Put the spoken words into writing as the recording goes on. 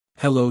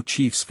Hello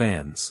Chiefs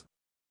fans.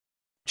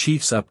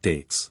 Chiefs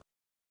updates.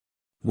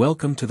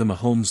 Welcome to the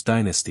Mahomes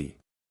dynasty.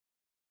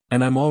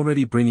 And I'm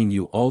already bringing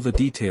you all the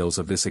details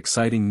of this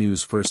exciting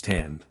news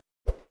firsthand.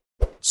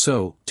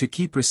 So, to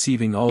keep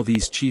receiving all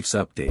these Chiefs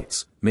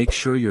updates, make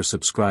sure you're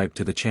subscribed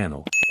to the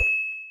channel.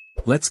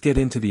 Let's get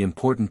into the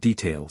important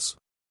details.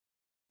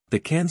 The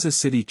Kansas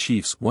City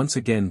Chiefs once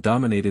again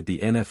dominated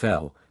the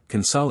NFL,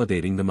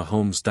 consolidating the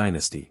Mahomes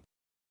dynasty.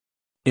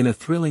 In a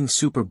thrilling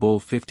Super Bowl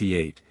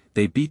 58,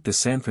 they beat the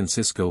San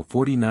Francisco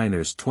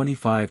 49ers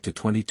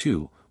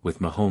 25-22, with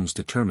Mahomes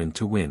determined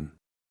to win.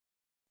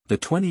 The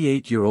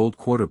 28-year-old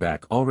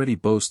quarterback already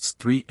boasts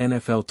 3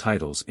 NFL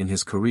titles in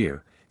his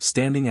career,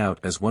 standing out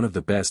as one of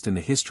the best in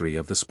the history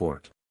of the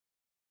sport.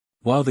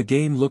 While the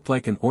game looked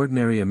like an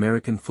ordinary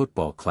American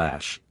football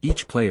clash,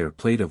 each player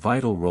played a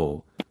vital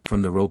role,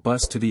 from the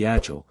robust to the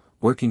agile,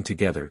 working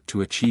together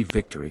to achieve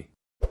victory.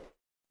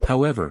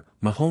 However,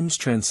 Mahomes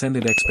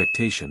transcended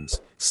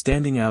expectations,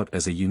 standing out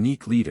as a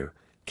unique leader,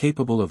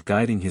 capable of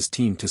guiding his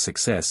team to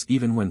success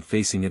even when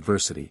facing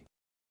adversity.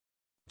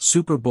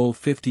 Super Bowl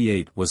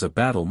 58 was a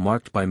battle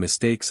marked by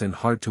mistakes and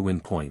hard-to-win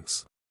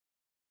points.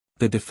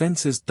 The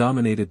defenses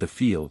dominated the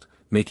field,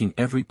 making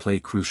every play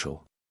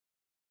crucial.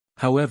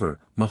 However,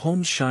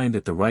 Mahomes shined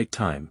at the right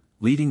time,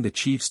 leading the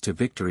Chiefs to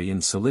victory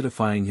and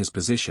solidifying his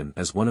position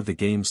as one of the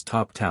game's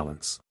top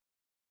talents.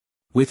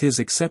 With his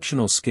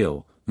exceptional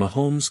skill,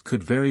 Mahomes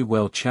could very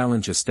well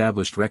challenge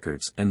established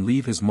records and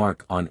leave his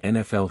mark on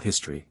NFL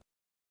history.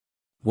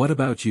 What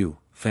about you,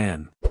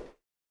 fan?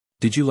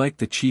 Did you like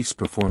the Chiefs'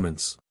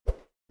 performance?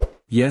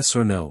 Yes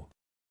or no?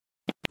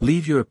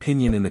 Leave your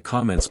opinion in the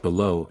comments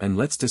below and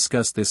let's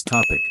discuss this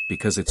topic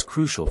because it's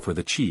crucial for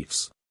the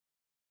Chiefs.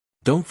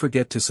 Don't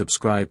forget to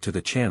subscribe to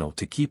the channel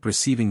to keep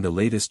receiving the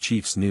latest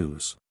Chiefs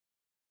news.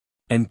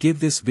 And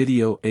give this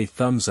video a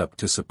thumbs up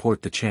to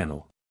support the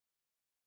channel.